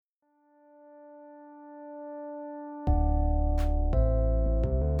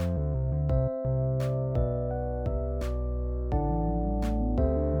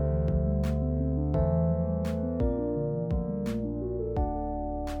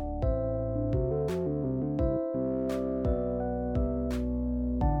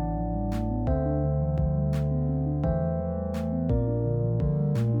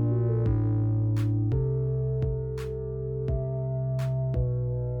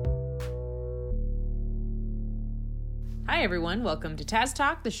Hi, everyone. Welcome to Taz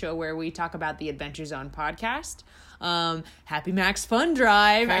Talk, the show where we talk about the Adventure Zone podcast. Happy Max Fun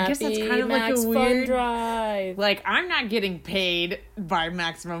Drive. I guess that's kind of like a weird... Fun Drive. Like, I'm not getting paid by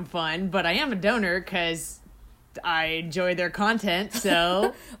Maximum Fun, but I am a donor because I enjoy their content,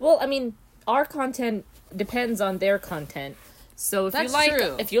 so... Well, I mean, our content depends on their content. So That's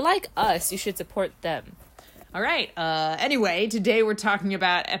true. If you like us, you should support them. All right. Anyway, today we're talking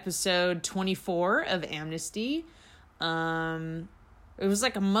about episode 24 of Amnesty. It was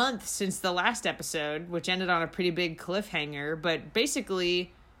like a month since the last episode, which ended on a pretty big cliffhanger, but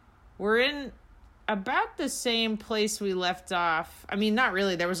basically we're in about the same place we left off. I mean, not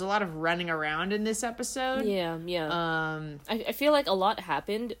really. There was a lot of running around in this episode. Yeah. I feel like a lot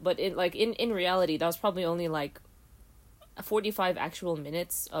happened, but in reality, that was probably only like 45 actual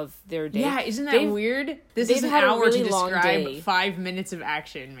minutes of their day. Yeah, isn't that weird? This is an hour really to describe 5 minutes of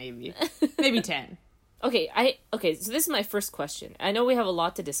action, maybe. Maybe 10. Okay, so this is my first question. I know we have a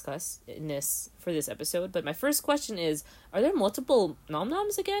lot to discuss for this episode, but my first question is, are there multiple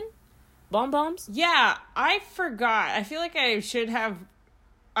nom-noms again? Bomb-bombs? Yeah, I forgot. I feel like I should have...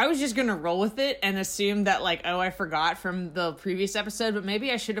 I was just gonna roll with it and assume that, like, I forgot from the previous episode, but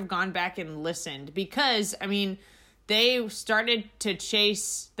maybe I should have gone back and listened, because, I mean, they started to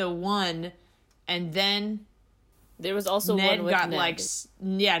chase the one, and then... There was also one with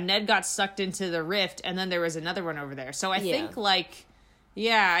Ned. Ned got sucked into the rift, and then there was another one over there. So I think,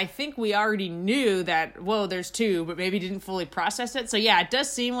 I think we already knew that, there's two, but maybe didn't fully process it. So yeah, it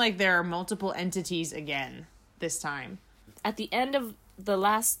does seem like there are multiple entities again this time. At the end of the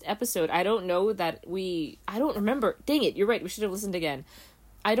last episode, I don't remember. Dang it, you're right, we should have listened again.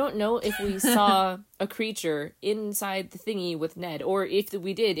 I don't know if we saw a creature inside the thingy with Ned, or if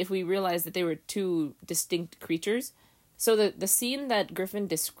we realized that they were two distinct creatures. So the scene that Griffin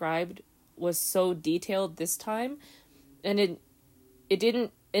described was so detailed this time, and it didn't,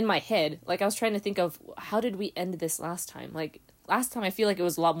 in my head, like I was trying to think of, how did we end this last time? Like, last time I feel like it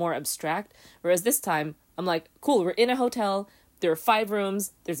was a lot more abstract, whereas this time, I'm like, cool, we're in a hotel, there are 5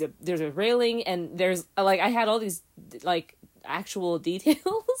 rooms, there's a railing, and there's, like, I had all these, like, actual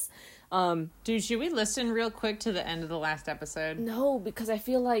details. Dude, should we listen real quick to the end of the last episode? No, because I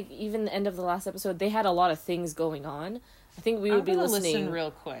feel like even the end of the last episode, they had a lot of things going on. I think we would be listening. Listen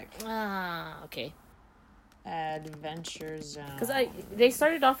real quick. Okay. Adventure Zone. Because they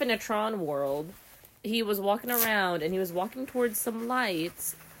started off in a Tron world. He was walking around and he was walking towards some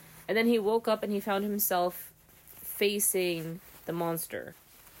lights, and then he woke up and he found himself facing the monster.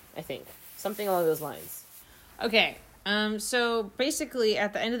 I think something along those lines. Okay. So basically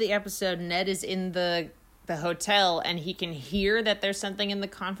at the end of the episode, Ned is in the hotel and he can hear that there's something in the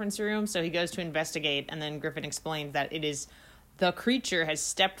conference room. So he goes to investigate, and then Griffin explains that it is the creature has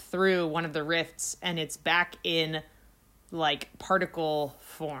stepped through one of the rifts and it's back in like particle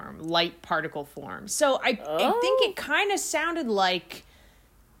form, light particle form. So I think it kind of sounded like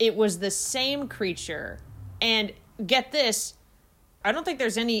it was the same creature. And get this, I don't think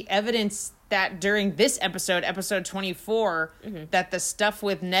there's any evidence that during this episode 24, that the stuff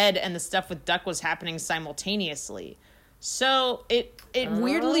with Ned and the stuff with Duck was happening simultaneously. So it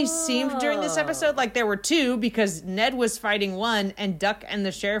weirdly seemed during this episode like there were two, because Ned was fighting one and Duck and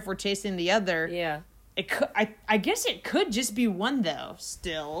the sheriff were chasing the other. Yeah. I guess it could just be one, though,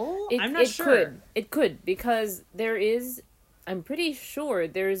 still. I'm not sure. It could, because I'm pretty sure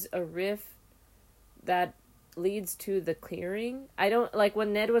there's a rift that leads to the clearing. I don't, like,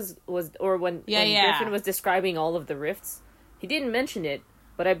 when Ned when Griffin was describing all of the rifts, he didn't mention it,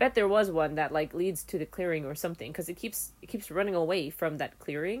 but I bet there was one that, like, leads to the clearing or something, because it keeps running away from that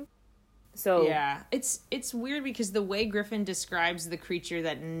clearing. So yeah, it's weird, because the way Griffin describes the creature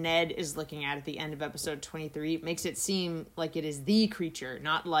that Ned is looking at the end of episode 23 makes it seem like it is the creature,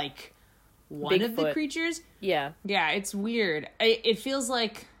 not like one Bigfoot. Of the creatures. Yeah, it's weird. It feels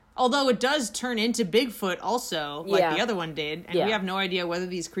like, although it does turn into Bigfoot also, like the other one did, and we have no idea whether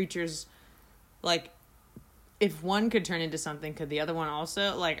these creatures, like, if one could turn into something, could the other one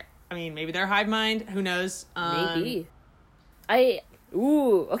also? Like, I mean, maybe they're hive mind. Who knows? Maybe.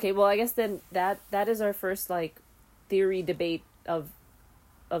 Okay, well, I guess then that is our first, like, theory debate of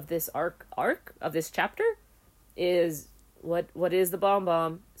this arc of this chapter, is what is the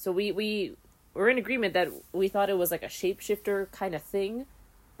bomb. So we're in agreement that we thought it was like a shapeshifter kind of thing,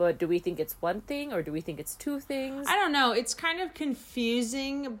 but do we think it's one thing or do we think it's two things? I don't know. It's kind of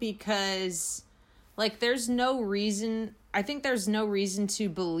confusing because, like, there's no reason to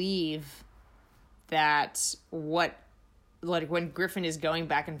believe that when Griffin is going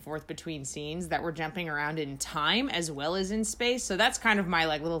back and forth between scenes, that we're jumping around in time as well as in space. So that's kind of my,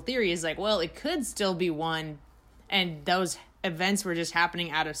 like, little theory is, like, well, it could still be one and those events were just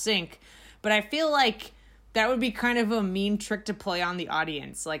happening out of sync. But I feel like that would be kind of a mean trick to play on the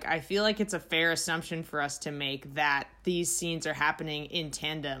audience. Like, I feel like it's a fair assumption for us to make that these scenes are happening in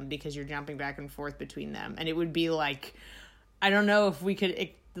tandem because you're jumping back and forth between them. And it would be like, I don't know if we could,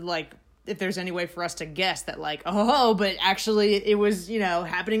 like, if there's any way for us to guess that, like, oh, but actually it was, you know,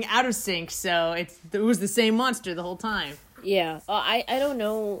 happening out of sync, so it was the same monster the whole time. Yeah, I don't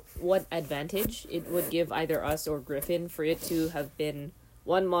know what advantage it would give either us or Griffin for it to have been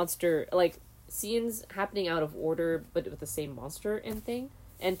one monster, like, scenes happening out of order, but with the same monster and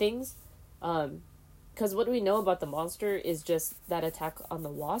things. Because what we know about the monster is just that attack on the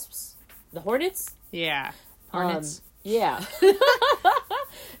wasps, the hornets. Yeah, hornets. Yeah.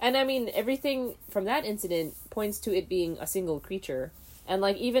 And I mean, everything from that incident points to it being a single creature. And,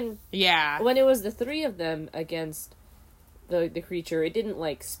 like, even when it was the three of them against the creature, it didn't,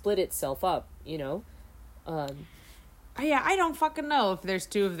 like, split itself up, you know? Yeah, I don't fucking know if there's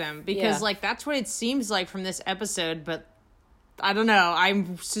two of them. Because, like, that's what it seems like from this episode, but I don't know.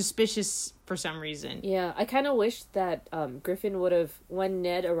 I'm suspicious for some reason. Yeah, I kind of wish that Griffin would have, when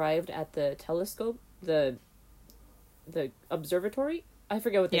Ned arrived at the telescope, the observatory? I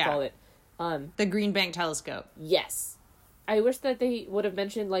forget what they call it. The Green Bank Telescope. Yes. I wish that they would have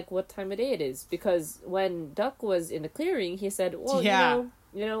mentioned, like, what time of day it is. Because when Duck was in the clearing, he said, well,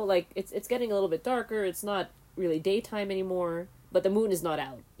 you know, like, it's getting a little bit darker. It's not really daytime anymore. But the moon is not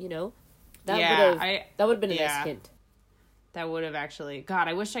out, you know? That would have been a nice hint. That would have actually... God,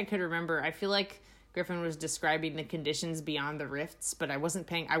 I wish I could remember. I feel like Griffin was describing the conditions beyond the rifts, but I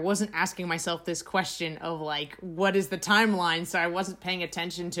wasn't asking myself this question of, like, what is the timeline, so I wasn't paying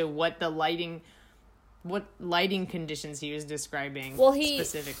attention to what lighting conditions he was describing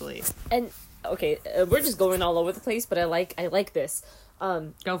specifically. And, okay, we're just going all over the place, but I like this.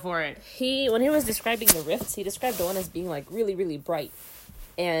 Go for it. When he was describing the rifts, he described the one as being, like, really, really bright.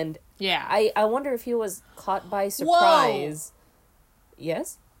 And yeah, I wonder if he was caught by surprise. Whoa.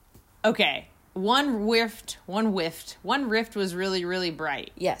 Yes? Okay. One rift was really, really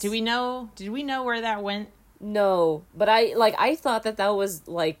bright. Yes. Did we know where that went? No, but I thought that was,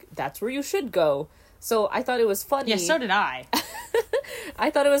 like, that's where you should go. So I thought it was funny. Yeah, so did I.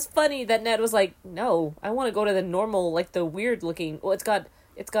 I thought it was funny that Ned was like, no, I want to go to the normal, like, the weird looking, well, it's got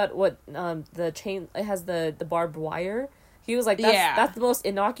what, the chain, it has the barbed wire. He was like, that's the most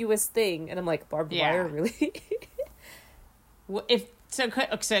innocuous thing. And I'm like, barbed wire, really? Well,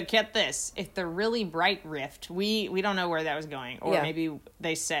 So get this. If the really bright rift, we don't know where that was going. Or maybe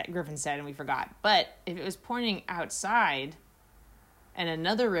Griffin said and we forgot. But if it was pointing outside and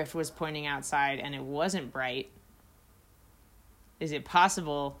another rift was pointing outside and it wasn't bright, is it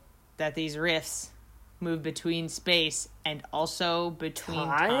possible that these rifts move between space and also between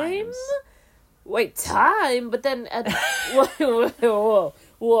times? Wait, time? But then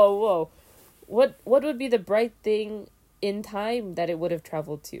whoa. What would be the bright thing in time that it would have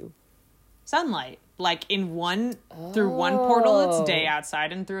traveled to? Sunlight. Like through one portal it's day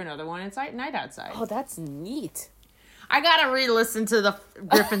outside and through another one it's night outside. Oh, that's neat. I gotta re-listen to the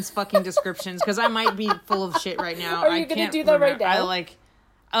Griffin's fucking descriptions because I might be full of shit right now. Are you gonna do that right now?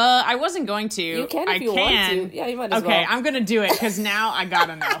 I wasn't going to. You can if you want to. Yeah, you might as well. Okay, I'm gonna do it because now I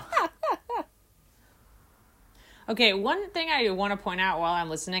gotta know. Okay, one thing I want to point out while I'm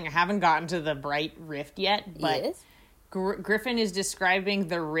listening, I haven't gotten to the bright rift yet, but yes? Griffin is describing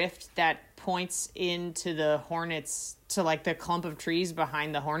the rift that points into the hornets, to like the clump of trees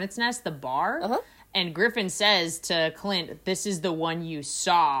behind the hornet's nest, the bar. Uh-huh. And Griffin says to Clint, this is the one you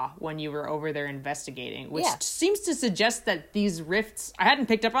saw when you were over there investigating, which seems to suggest that these rifts, I hadn't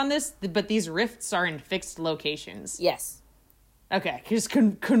picked up on this, but these rifts are in fixed locations. Yes. Okay, just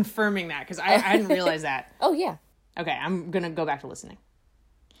confirming that, because I hadn't realized that. Oh, yeah. Okay, I'm going to go back to listening.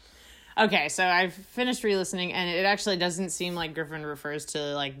 Okay, so I've finished re-listening, and it actually doesn't seem like Griffin refers to,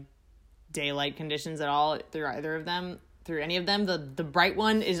 like, daylight conditions at all through either of them. Through any of them. The bright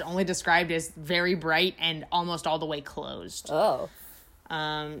one is only described as very bright and almost all the way closed. Oh.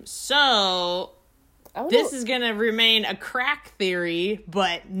 So this is going to remain a crack theory,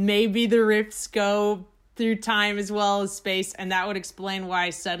 but maybe the rifts go through time as well as space, and that would explain why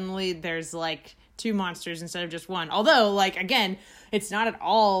suddenly there's, like, 2 monsters instead of just one. Although, like, again, it's not at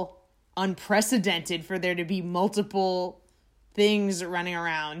all unprecedented for there to be multiple things running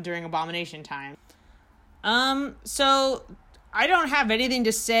around during Abomination time. So I don't have anything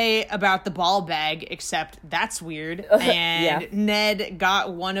to say about the ball bag except that's weird. And Ned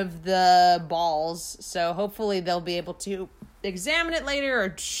got one of the balls, so hopefully they'll be able to examine it later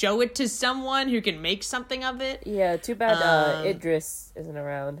or show it to someone who can make something of it. Yeah, too bad Idris isn't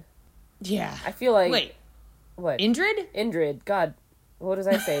around. Yeah. I feel like... Wait. What? Indrid? God, what was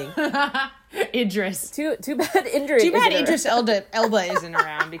I saying? Idris. Too bad Indrid. Too bad Idris Elba isn't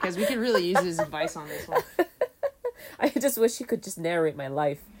around, because we could really use his advice on this one. I just wish he could just narrate my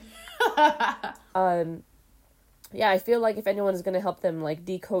life. Yeah, I feel like if anyone is going to help them, like,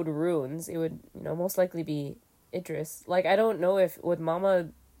 decode runes, it would, most likely be Idris. Like, I don't know would Mama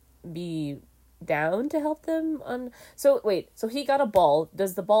be down to help them on... So, wait, so he got a ball.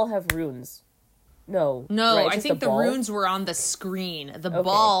 Does the ball have runes? No. No, right? I think the runes were on the screen. The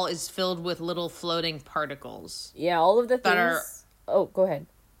ball is filled with little floating particles. Yeah, all of the things... Oh, go ahead.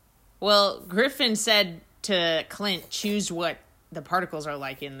 Well, Griffin said to Clint, choose what the particles are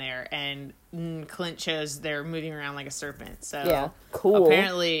like in there, and Clint chose they're moving around like a serpent. So yeah, cool.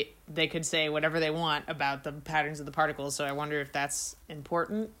 Apparently they could say whatever they want about the patterns of the particles, so I wonder if that's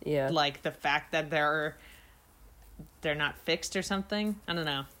important. Yeah. Like the fact that they're not fixed or something. I don't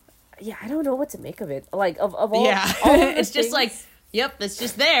know. Yeah, I don't know what to make of it. Like, of all... Yeah. All of it's just like, yep, it's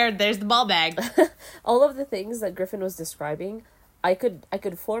just there. There's the ball bag. All of the things that Griffin was describing, I could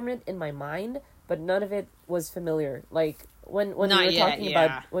form it in my mind, but none of it was familiar. Like, when we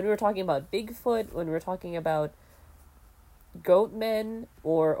were talking about Bigfoot, when we were talking about Goatmen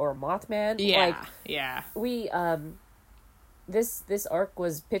or Mothman, we this arc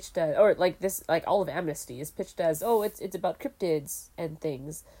was pitched as, or all of Amnesty is pitched as, it's about cryptids and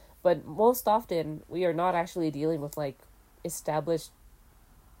things, but most often we are not actually dealing with like established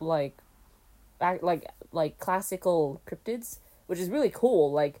like classical cryptids, which is really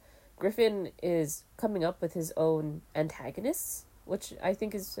cool. Like, Griffin is coming up with his own antagonists, which I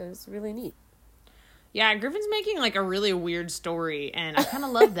think is really neat. Yeah, Griffin's making like a really weird story, and I kind of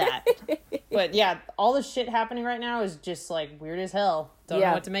love that. But yeah, all the shit happening right now is just like weird as hell. Don't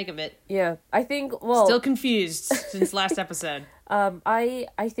know what to make of it. Yeah, I think, still confused since last episode. I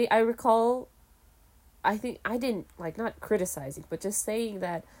didn't, like, not criticizing, but just saying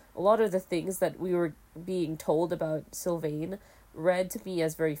that a lot of the things that we were being told about Sylvain read to me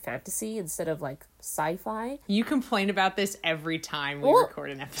as very fantasy instead of like sci-fi. You complain about this every time we record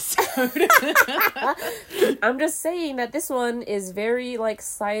an episode. I'm just saying that this one is very like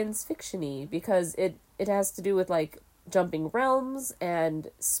science fiction-y because it has to do with like jumping realms and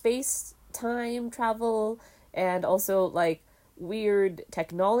space time travel and also like weird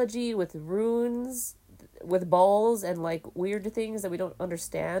technology with runes, with balls and like weird things that we don't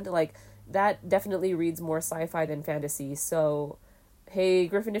understand. Like, that definitely reads more sci-fi than fantasy. So, hey,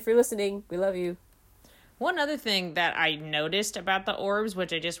 Griffin, if you're listening, we love you. One other thing that I noticed about the orbs,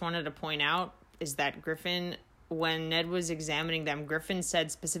 which I just wanted to point out, is that Griffin, when Ned was examining them, Griffin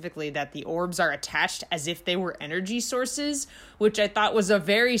said specifically that the orbs are attached as if they were energy sources, which I thought was a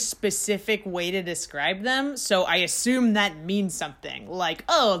very specific way to describe them. So I assume that means something. Like,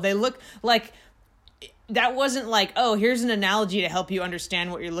 oh, they look like... That wasn't like, oh, here's an analogy to help you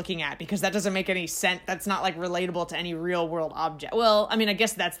understand what you're looking at, because that doesn't make any sense. That's not like relatable to any real world object. Well, I mean, I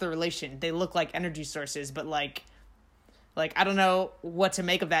guess that's the relation. They look like energy sources, but like I don't know what to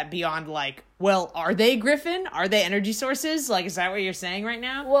make of that beyond like, well, are they, Griffin? Are they energy sources? Like, is that what you're saying right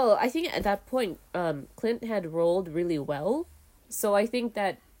now? Well, I think at that point, Clint had rolled really well. So I think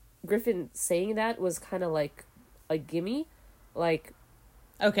that Griffin saying that was kind of like a gimme. Like,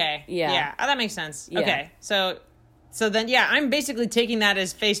 okay. Yeah. Oh, that makes sense. Yeah. Okay. So then, yeah, I'm basically taking that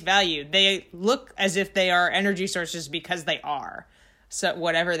as face value. They look as if they are energy sources because they are. So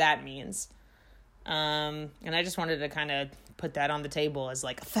whatever that means. And I just wanted to kind of put that on the table as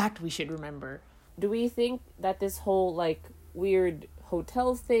like a fact we should remember. Do we think that this whole like weird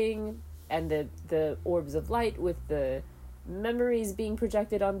hotel thing and the orbs of light with the memories being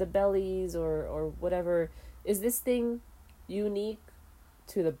projected on the bellies or whatever, is this thing unique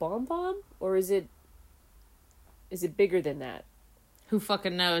to the bomb, or is it bigger than that? Who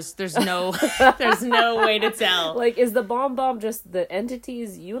fucking knows? There's no way to tell. Like, is the bomb just the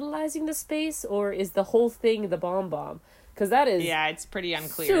entities utilizing the space, or is the whole thing the bomb? Because that is it's pretty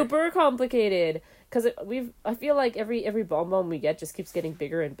unclear. Super complicated. Because I feel like every bomb we get just keeps getting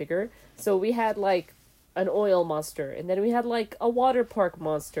bigger and bigger. So we had like an oil monster, and then we had like a water park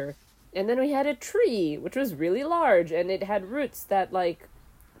monster, and then we had a tree which was really large, and it had roots that like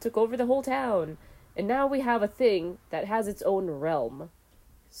took over the whole town. And now we have a thing that has its own realm.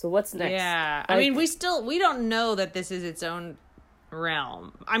 So what's next? Yeah. Like, I mean, we don't know that this is its own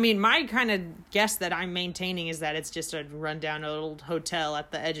realm. I mean, my kind of guess that I'm maintaining is that it's just a rundown old hotel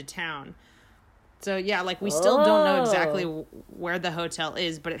at the edge of town. So yeah, like we still don't know exactly where the hotel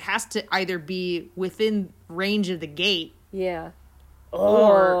is, but it has to either be within range of the gate. Yeah.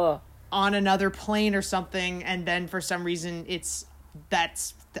 Or on another plane or something, and then for some reason it's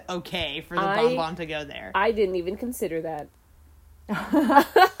that's okay for the Bon-Bon to go there. I didn't even consider that.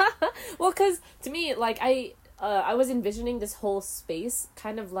 Well, because to me, like, I was envisioning this whole space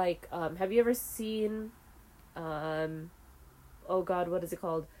kind of like, have you ever seen, oh god, what is it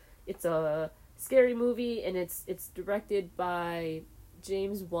called? It's a scary movie, and it's directed by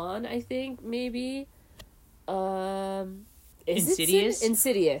James Wan, I think, maybe. Insidious?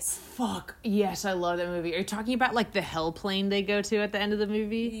 Insidious. Fuck. Yes, I love that movie. Are you talking about, like, the hell plane they go to at the end of the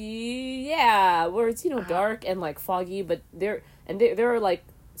movie? Yeah, where it's, dark and, like, foggy, but there are, like,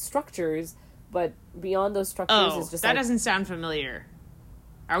 structures, but beyond those structures is just, that like... doesn't sound familiar.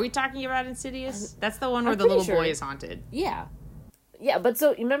 Are we talking about Insidious? That's the one where the little boy is haunted. Yeah. Yeah, but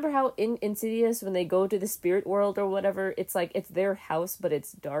so, you remember how in Insidious, when they go to the spirit world or whatever, it's, like, it's their house, but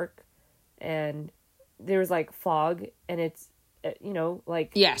it's dark, and there's, like, fog, and it's,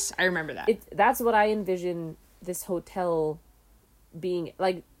 like... Yes, I remember that. That's what I envision this hotel being,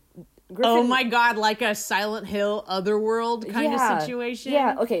 like... Griffin, oh my god, like a Silent Hill Otherworld kind of situation?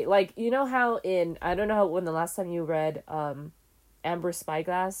 Yeah, okay, like, you know how I don't know when the last time you read, Amber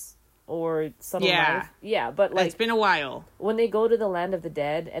Spyglass, or Subtle Knife? Yeah, but, like... It's been a while. When they go to the Land of the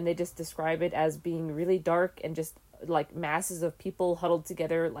Dead, and they just describe it as being really dark, and just, like, masses of people huddled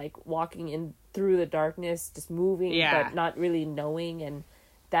together, like, walking in through the darkness, just moving, but not really knowing, and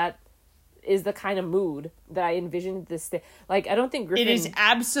that is the kind of mood that I envisioned this day. Like, I don't think Griffin... It is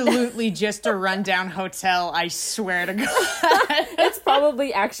absolutely just a rundown hotel, I swear to God. It's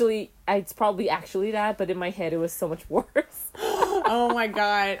probably actually that, but in my head it was so much worse. Oh my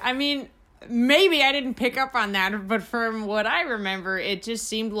God. I mean, maybe I didn't pick up on that, but from what I remember, it just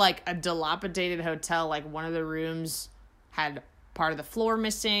seemed like a dilapidated hotel. Like, one of the rooms had part of the floor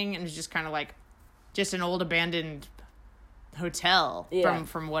missing, and it was just kind of like just an old abandoned hotel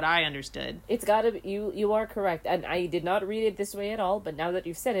from what I understood. It's gotta be, you are correct, and I did not read it this way at all, but now that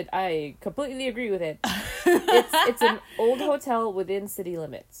you've said it, I completely agree with it. It's an old hotel within city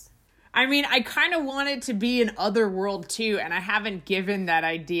limits. I mean, I kind of want it to be an Otherworld too, and I haven't given that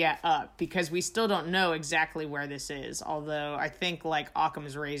idea up because we still don't know exactly where this is. Although I think, like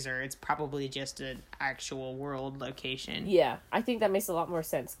Occam's Razor, it's probably just an actual world location. Yeah, I think that makes a lot more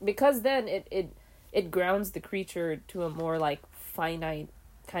sense because then it grounds the creature to a more, like, finite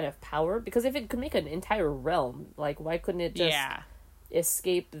kind of power. Because if it could make an entire realm, like, why couldn't it just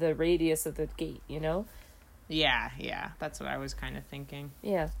escape the radius of the gate, Yeah, that's what I was kind of thinking.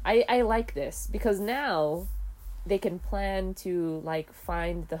 Yeah, I like this, because now they can plan to, like,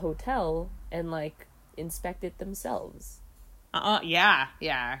 find the hotel and, like, inspect it themselves. Yeah,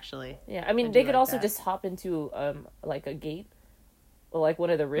 actually. Yeah, I mean, they could also just hop into, like, a gate. Or, like, one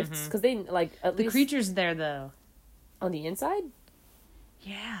of the rifts. Because they, like, at least... The creature's there, though. On the inside?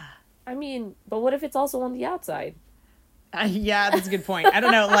 Yeah. I mean, but what if it's also on the outside? Yeah, that's a good point. I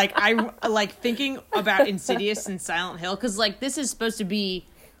don't know. Like, I like thinking about Insidious and Silent Hill. Because, like, this is supposed to be...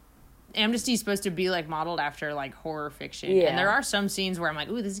 Amnesty is supposed to be, like, modeled after, like, horror fiction. Yeah. And there are some scenes where I'm like,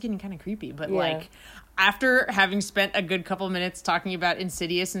 ooh, this is getting kind of creepy. But, like... After having spent a good couple minutes talking about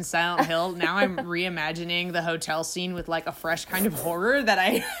Insidious and Silent Hill, now I'm reimagining the hotel scene with, like, a fresh kind of horror that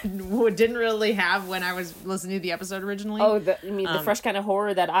I didn't really have when I was listening to the episode originally. Oh, you mean the fresh kind of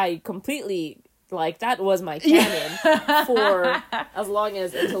horror that I completely, like, that was my canon for as long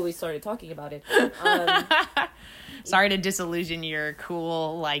as, until we started talking about it. Sorry to disillusion your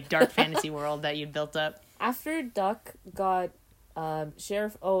cool, like, dark fantasy world that you'd built up. After Duck got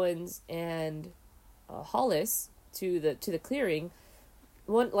Sheriff Owens and... Hollis to the clearing,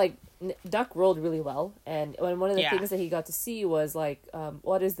 Duck rolled really well, and one of the things that he got to see was, like,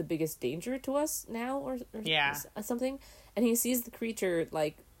 what is the biggest danger to us now, or something, and he sees the creature,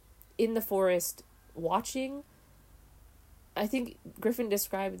 like, in the forest watching. I think Griffin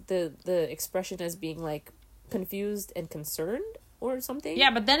described the expression as being, like, confused and concerned or something.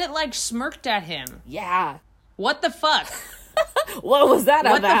 Yeah, but then it, like, smirked at him. Yeah. What the fuck? What was that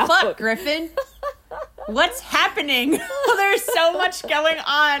about? What the fuck, Griffin? What's happening? There's so much going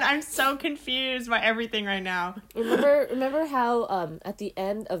on. I'm so confused by everything right now. Remember how at the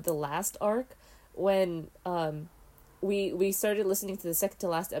end of the last arc, when we started listening to the second to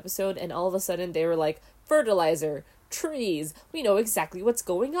last episode, and all of a sudden they were like, fertilizer, trees, we know exactly what's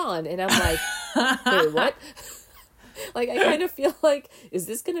going on, and I'm like, wait, what? Like, I kind of feel like, is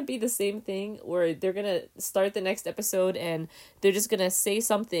this going to be the same thing where they're going to start the next episode and they're just going to say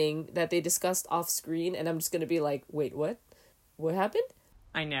something that they discussed off screen, and I'm just going to be like, wait, what? What happened?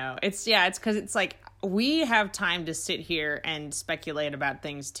 I know. It's because it's like, we have time to sit here and speculate about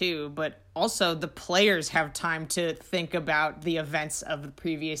things too, but also the players have time to think about the events of the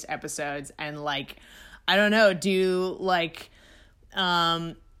previous episodes and, like, I don't know, do, like...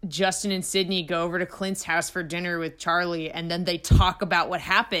 Justin and Sydney go over to Clint's house for dinner with Charlie, and then they talk about what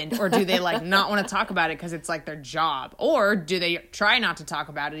happened? Or do they like not want to talk about it because it's like their job? Or do they try not to talk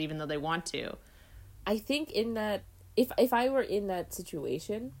about it even though they want to? I think in that, if I were in that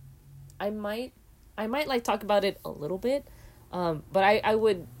situation, I might like talk about it a little bit, but I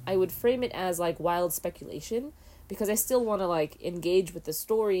would frame it as like wild speculation, because I still want to like engage with the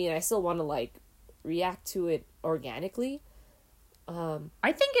story, and I still want to like react to it organically.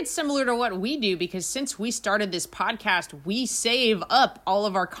 I think it's similar to what we do, because since we started this podcast, we save up all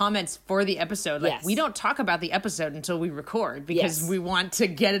of our comments for the episode. Like, we don't talk about the episode until we record, because we want to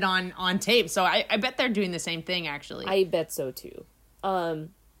get it on tape. So I bet they're doing the same thing, actually. I bet so too.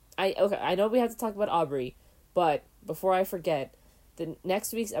 I know we have to talk about Aubrey, but before I forget, the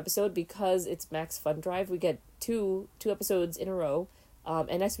next week's episode, because it's Max Fun Drive, we get two episodes in a row.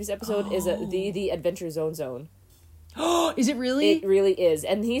 And next week's episode is the Adventure Zone. Is it really? It really is.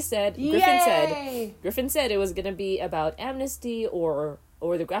 And he said, Griffin said it was going to be about Amnesty or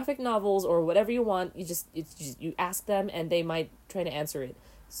the graphic novels or whatever you want. You ask them and they might try to answer it.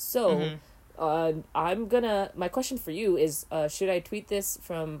 So, my question for you is, should I tweet this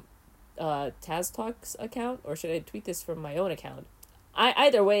from Taz Talk's account, or should I tweet this from my own account?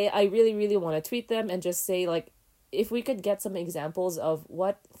 Either way, I really, really want to tweet them and just say, like, if we could get some examples of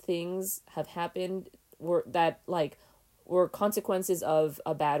what things have happened were consequences of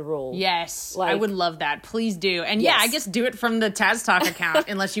a bad role. Yes, like, I would love that. Please do. And I guess do it from the Taz Talk account,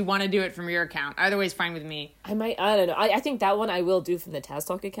 unless you want to do it from your account. Either way is fine with me. I don't know. I think that one I will do from the Taz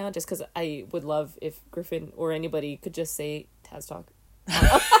Talk account, just because I would love if Griffin or anybody could just say Taz Talk.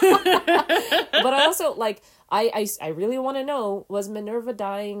 But I also, like, I really want to know, was Minerva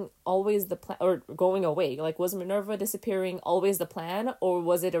dying always the plan, or going away? Like, was Minerva disappearing always the plan, or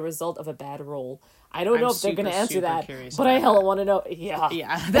was it a result of a bad role? I don't know if they're going to answer that, but I hella want to know.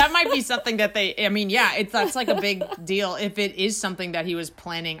 Yeah, that might be something that that's like a big deal. If it is something that he was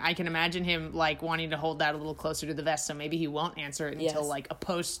planning, I can imagine him like wanting to hold that a little closer to the vest, so maybe he won't answer it until like a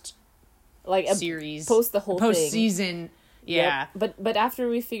post, like a series, post the whole post season. Yeah. Yep. But after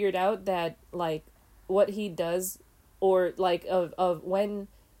we figured out that, like, what he does, or like of when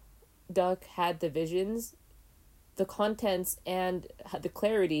Duck had the visions, the contents and the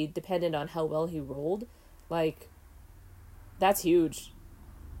clarity depended on how well he rolled. Like, that's huge.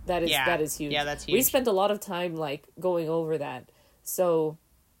 That is huge. Yeah, that's huge. We spent a lot of time like going over that. So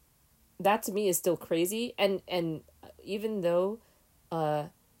that to me is still crazy, and even though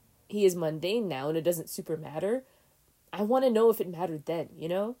he is mundane now and it doesn't super matter, I want to know if it mattered then, you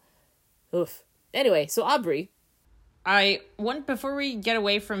know? Oof. Anyway, so Aubrey. Before we get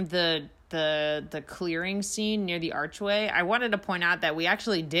away from the clearing scene near the archway, I wanted to point out that we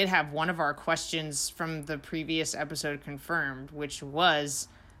actually did have one of our questions from the previous episode confirmed, which was,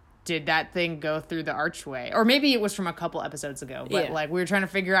 did that thing go through the archway? Or maybe it was from a couple episodes ago, but like we were trying to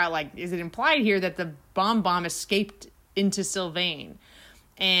figure out, like, is it implied here that the bomb escaped into Sylvain?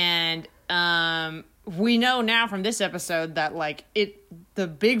 And we know now from this episode that like the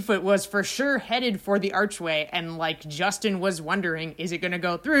Bigfoot was for sure headed for the archway, and like Justin was wondering, is it going to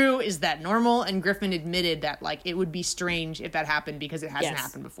go through? Is that normal? And Griffin admitted that like it would be strange if that happened because it hasn't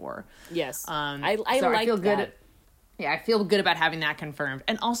happened before. Yes. I feel good. I feel good about having that confirmed.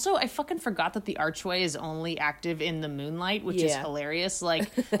 And also, I fucking forgot that the archway is only active in the moonlight, which is hilarious.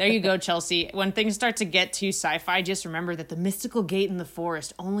 Like, there you go, Chelsea. When things start to get too sci-fi, just remember that the mystical gate in the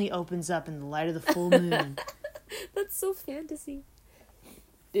forest only opens up in the light of the full moon. That's so fantasy.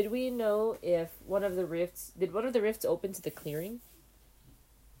 Did we know if one of the rifts open to the clearing?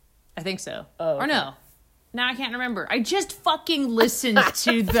 I think so. Oh, okay. Or no. Now I can't remember. I just fucking listened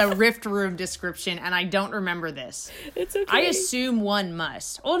to the Rift Room description, and I don't remember this. It's okay. I assume one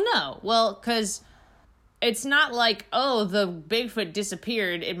must. Oh, no. Well, because it's not like, oh, the Bigfoot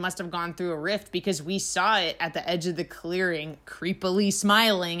disappeared. It must have gone through a rift, because we saw it at the edge of the clearing, creepily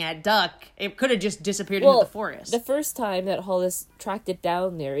smiling at Duck. It could have just disappeared into the forest. The first time that Hollis tracked it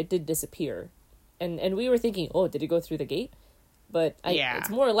down there, it did disappear. And we were thinking, oh, did it go through the gate? But it's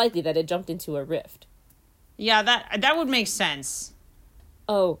more likely that it jumped into a rift. Yeah, that would make sense.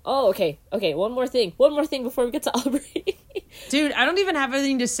 Oh, okay. One more thing before we get to Aubrey. Dude, I don't even have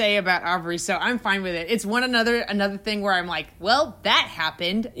anything to say about Aubrey, so I'm fine with it. It's another thing where I'm like, well, that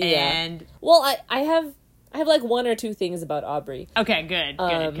happened, and well, I have like one or two things about Aubrey. Okay, good,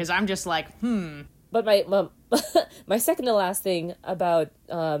 because I'm just like, But my my second to last thing about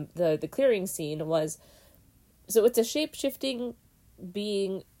the clearing scene was, so it's a shape-shifting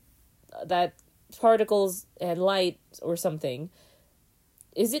being that particles and light or something.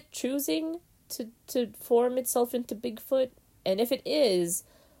 Is it choosing to form itself into Bigfoot? And if it is,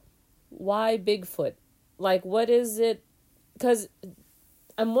 why Bigfoot? Like, what is it? Because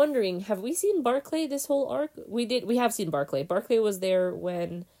I'm wondering, have we seen Barclay this whole arc? We have seen Barclay. Barclay was there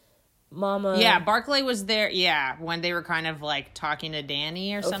when Mama... Yeah, Barclay was there, when they were kind of, like, talking to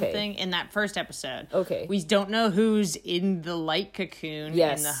Danny or something in that first episode. Okay. We don't know who's in the light cocoon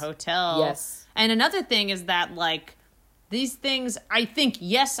in the hotel. Yes. And another thing is that, like, these things, I think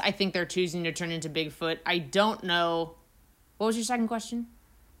they're choosing to turn into Bigfoot. I don't know. What was your second question?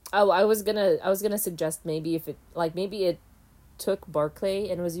 Oh, I was gonna suggest maybe maybe it took Barclay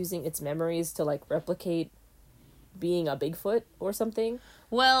and was using its memories to, like, replicate being a Bigfoot or something.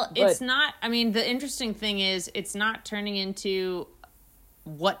 Well, it's not, I mean, the interesting thing is it's not turning into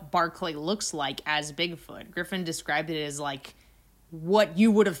what Barclay looks like as Bigfoot. Griffin described it as, like, what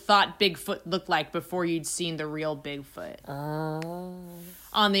you would have thought Bigfoot looked like before you'd seen the real Bigfoot.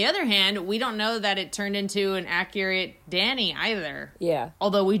 On the other hand, we don't know that it turned into an accurate Danny either. Yeah.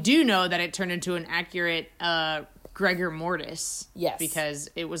 Although we do know that it turned into an accurate Gregor Mortis. Yes. Because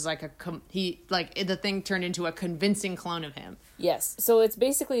it was like the thing turned into a convincing clone of him. Yes. So it's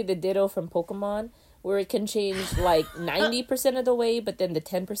basically the Ditto from Pokemon, where it can change like 90% of the way, but then the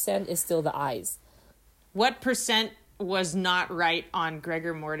 10% is still the eyes. What percent was not right on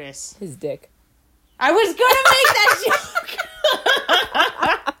Gregor Mortis? His dick. I was gonna make that joke.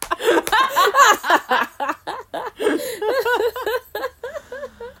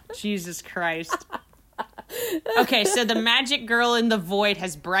 Jesus Christ. Okay, so the magic girl in the void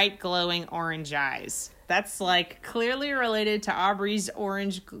has bright glowing orange eyes. That's, like, clearly related to Aubrey's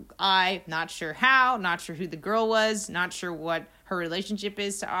orange eye. Not sure how, not sure who the girl was, not sure what her relationship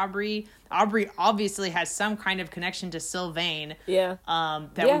is to Aubrey. Aubrey obviously has some kind of connection to Sylvain. Yeah.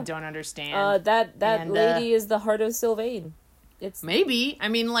 That we don't understand. That lady is the heart of Sylvain. It's maybe. I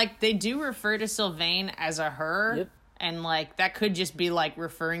mean, like, they do refer to Sylvain as a her. Yep. And, like, that could just be, like,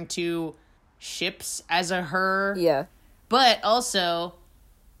 referring to ships as a her. Yeah. But also,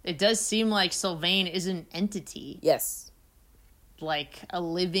 it does seem like Sylvain is an entity. Yes. Like a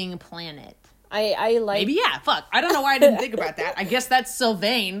living planet. I like... Maybe, yeah, fuck. I don't know why I didn't think about that. I guess that's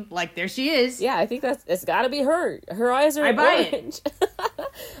Sylvain. Like, there she is. Yeah, I think it's gotta be her. Her eyes are orange.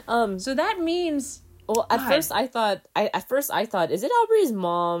 So that means... Well, at first I thought, is it Aubrey's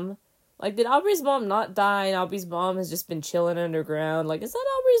mom? Like, did Aubrey's mom not die and Aubrey's mom has just been chilling underground? Like, is that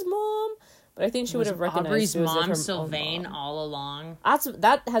Aubrey's mom? But I think she would have recognized Aubrey's it was mom her Sylvain mom. all along.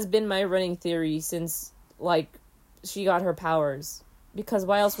 That has been my running theory since, like, she got her powers. Because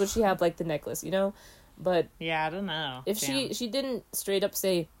why else would she have, like, the necklace, you know? But yeah, I don't know. If she didn't straight up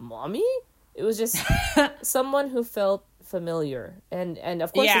say, Mommy? It was just someone who felt familiar. And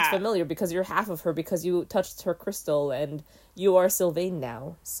of course it's familiar because you're half of her because you touched her crystal and you are Sylvain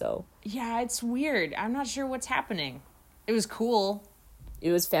now, so. Yeah, it's weird. I'm not sure what's happening. It was cool.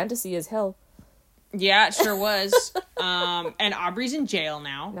 It was fantasy as hell. Yeah, it sure was. And Aubrey's in jail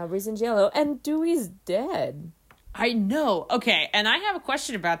now. Aubrey's in jail, and Dewey's dead. I know. Okay, and I have a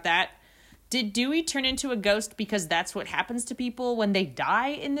question about that. Did Dewey turn into a ghost because that's what happens to people when they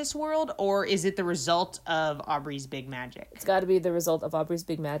die in this world? Or is it the result of Aubrey's big magic? It's got to be the result of Aubrey's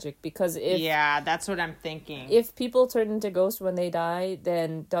big magic, because if... Yeah, that's what I'm thinking. If people turn into ghosts when they die,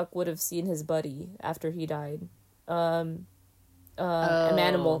 then Duck would have seen his buddy after he died. An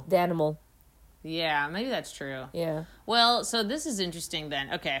animal. The animal. Yeah, maybe that's true. Yeah. Well, so this is interesting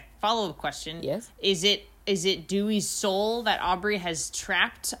then. Okay, follow-up question. Yes? Is it Dewey's soul that Aubrey has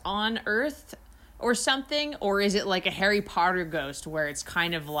trapped on Earth or something? Or is it like a Harry Potter ghost where it's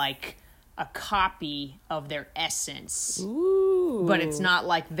kind of like a copy of their essence? Ooh. But it's not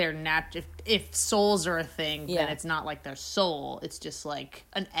like their if souls are a thing, yeah. then it's not like their soul. It's just like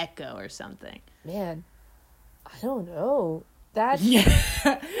an echo or something. Man, I don't know. That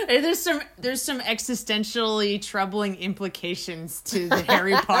there's some existentially troubling implications to the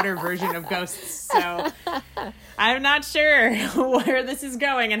Harry Potter version of ghosts. So I'm not sure where this is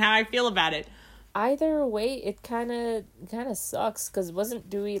going and how I feel about it. Either way, it kind of sucks, because wasn't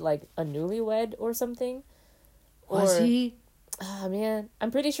Dewey like a newlywed or something? Was he? Oh man,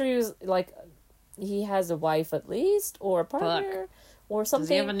 I'm pretty sure he was like, he has a wife at least, or a partner. Or something. Does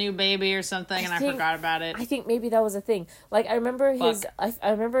he have a new baby or something? I forgot about it. I think maybe that was a thing. Like, I remember I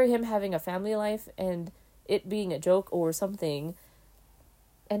remember him having a family life and it being a joke or something.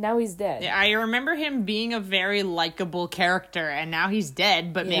 And now he's dead. Yeah, I remember him being a very likable character, and now he's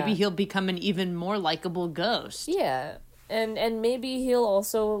dead. But maybe he'll become an even more likable ghost. Yeah, and maybe he'll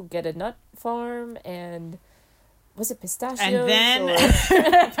also get a nut farm and was it pistachios and then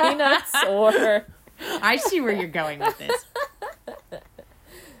or peanuts or. I see where you're going with this.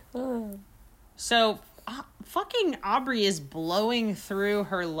 So, fucking Aubrey is blowing through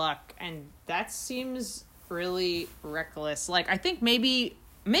her luck, and that seems really reckless. Like, I think maybe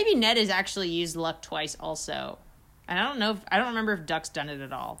Ned has actually used luck twice also. And I don't remember if Duck's done it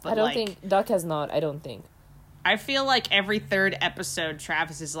at all. But I don't think Duck has not. I don't think. I feel like every third episode,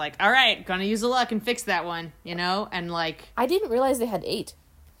 Travis is like, all right, gonna use the luck and fix that one, you know? And like... I didn't realize they had 8.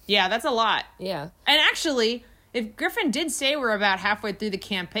 Yeah, that's a lot. Yeah. And actually, if Griffin did say we're about halfway through the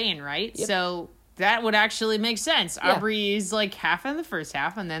campaign, right? Yep. So that would actually make sense. Yeah. Aubrey is like half in the first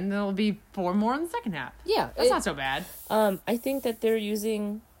half, and then there'll be 4 more in the second half. Yeah. That's not so bad. I think that they're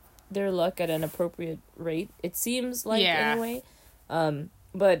using their luck at an appropriate rate. It seems like, anyway.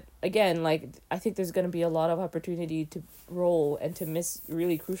 But again, like, I think there's going to be a lot of opportunity to roll and to miss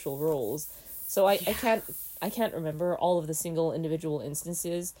really crucial rolls. So I can't remember all of the single individual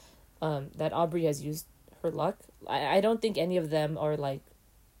instances that Aubrey has used her luck. I don't think any of them are like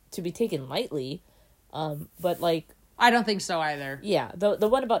to be taken lightly. But like, I don't think so either. Yeah, the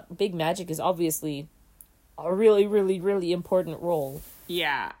one about big magic is obviously a really, really, really important role.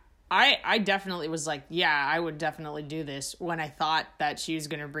 Yeah. I definitely was like, yeah, I would definitely do this when I thought that she was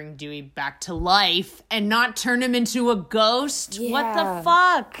going to bring Dewey back to life and not turn him into a ghost. Yeah. What the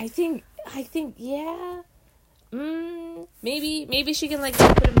fuck? I think, yeah. Maybe she can, like,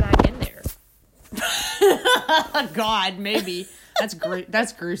 put him back in there. God, maybe.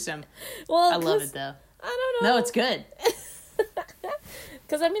 That's gruesome. Well, I love it, though. I don't know. No, it's good.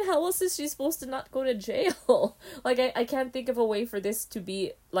 Because, I mean, how else is she supposed to not go to jail? Like, I can't think of a way for this to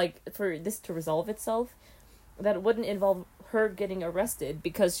be, like, for this to resolve itself that wouldn't involve her getting arrested,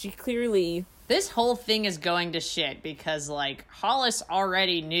 because she clearly... This whole thing is going to shit because, like, Hollis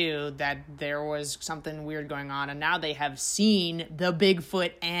already knew that there was something weird going on, and now they have seen the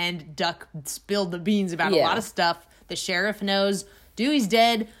Bigfoot and Duck spill the beans about a lot of stuff. The sheriff knows. Dewey's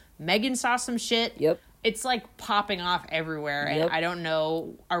dead. Megan saw some shit. Yep. It's like popping off everywhere, and I don't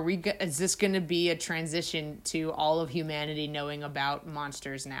know, is this going to be a transition to all of humanity knowing about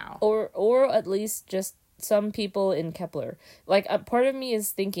monsters now? Or at least just some people in Kepler. Like, a part of me is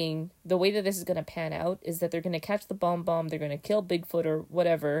thinking the way that this is going to pan out is that they're going to catch the bomb, they're going to kill Bigfoot or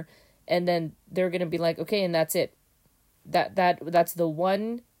whatever, and then they're going to be like, okay, and that's it. That's the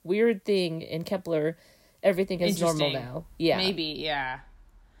one weird thing in Kepler. Everything is normal now. Yeah. Maybe, yeah.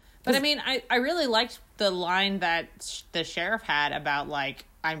 But I mean, I really liked the line that the sheriff had about, like,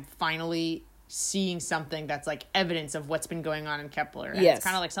 I'm finally seeing something that's, like, evidence of what's been going on in Kepler. And it's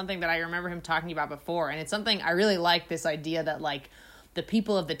kind of like something that I remember him talking about before. And it's something I really like, this idea that, like, the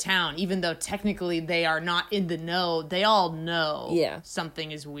people of the town, even though technically they are not in the know, they all know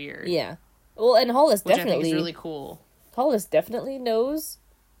something is weird. Yeah. Well, and Hollis definitely... Which I think is really cool. Hollis definitely knows...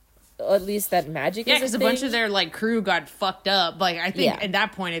 At least that magic is a thing. Yeah, because a bunch of their, like, crew got fucked up. Like, I think at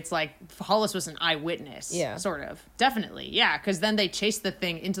that point, it's like, Hollis was an eyewitness. Yeah. Sort of. Definitely. Yeah, because then they chased the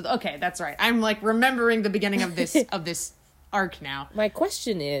thing into the... Okay, that's right. I'm, like, remembering the beginning of this of this arc now. My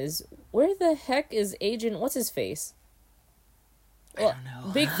question is, where the heck is Agent... What's his face? Well, I don't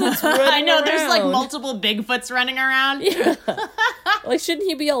know. Bigfoot's running I know, around. There's, like, multiple Bigfoots running around. Yeah. Like, shouldn't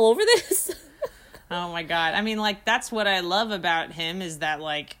he be all over this? Oh, my God. I mean, like, that's what I love about him is that,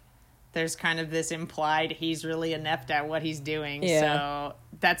 like... There's kind of this implied he's really inept at what he's doing. Yeah. So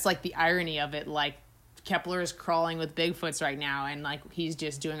that's like the irony of it. Like Kepler is crawling with Bigfoots right now and like he's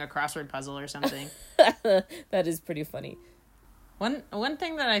just doing a crossword puzzle or something. That is pretty funny. One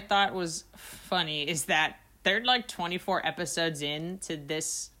thing that I thought was funny is that they're like 24 episodes into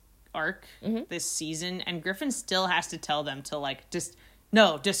this arc, this season, and Griffin still has to tell them to like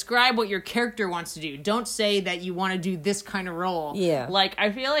describe what your character wants to do. Don't say that you want to do this kind of role. Yeah. Like,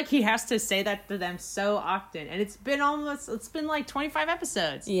 I feel like he has to say that to them so often. And it's been like 25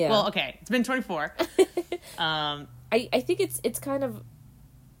 episodes. Yeah. Well, okay. It's been 24. I think it's kind of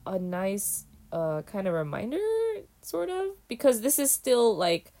a nice kind of reminder, sort of. Because this is still,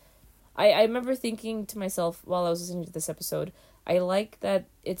 like... I remember thinking to myself while I was listening to this episode, I like that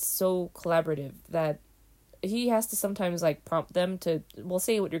it's so collaborative, that he has to sometimes, like, prompt them to, well,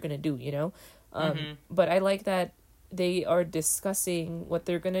 say what you're gonna do, you know? But I like that they are discussing what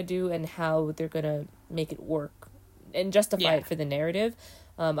they're gonna do and how they're gonna make it work and justify it for the narrative.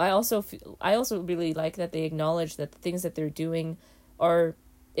 I also really like that they acknowledge that the things that they're doing are,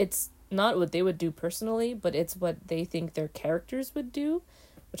 it's not what they would do personally, but it's what they think their characters would do,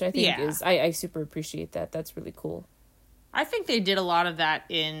 which I think is, I super appreciate that. That's really cool. I think they did a lot of that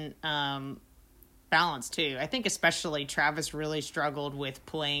in, Balance too. I think especially Travis really struggled with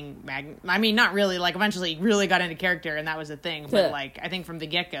playing I mean, not really, like eventually really got into character and that was a thing, but like I think from the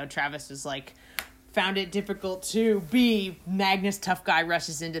get-go Travis was like found it difficult to be Magnus tough guy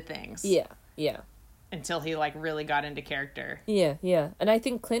rushes into things. Yeah. until he like really got into character. Yeah. And I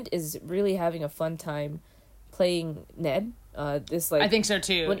think Clint is really having a fun time playing Ned. I think so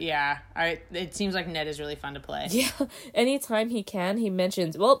too. It seems like Ned is really fun to play. Yeah, anytime he can, he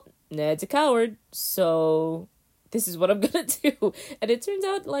mentions, well, Ned's a coward, so this is what I'm gonna do. And it turns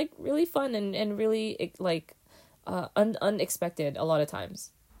out like really fun and really like unexpected a lot of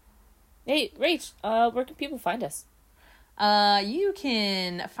times. Hey, Rach, where can people find us? You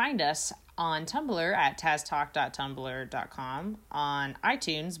can find us on Tumblr at taztalk.tumblr.com, on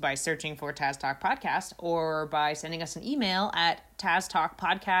iTunes by searching for Taz Talk Podcast, or by sending us an email at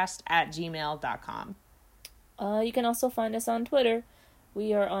taztalkpodcast@gmail.com. You can also find us on Twitter.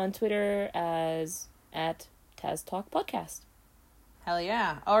 We are on Twitter as at Taz Talk Podcast. Hell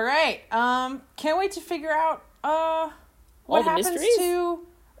yeah. All right. Can't wait to figure out what happens mysteries to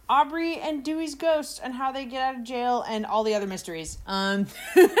Aubrey and Dewey's ghost and how they get out of jail and all the other mysteries. Yeah,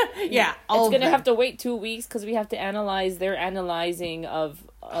 it's gonna have to wait 2 weeks because we have to analyze their analyzing of.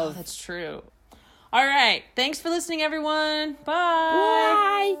 Oh, that's true. All right. Thanks for listening, everyone.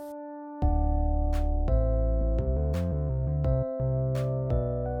 Bye. Bye.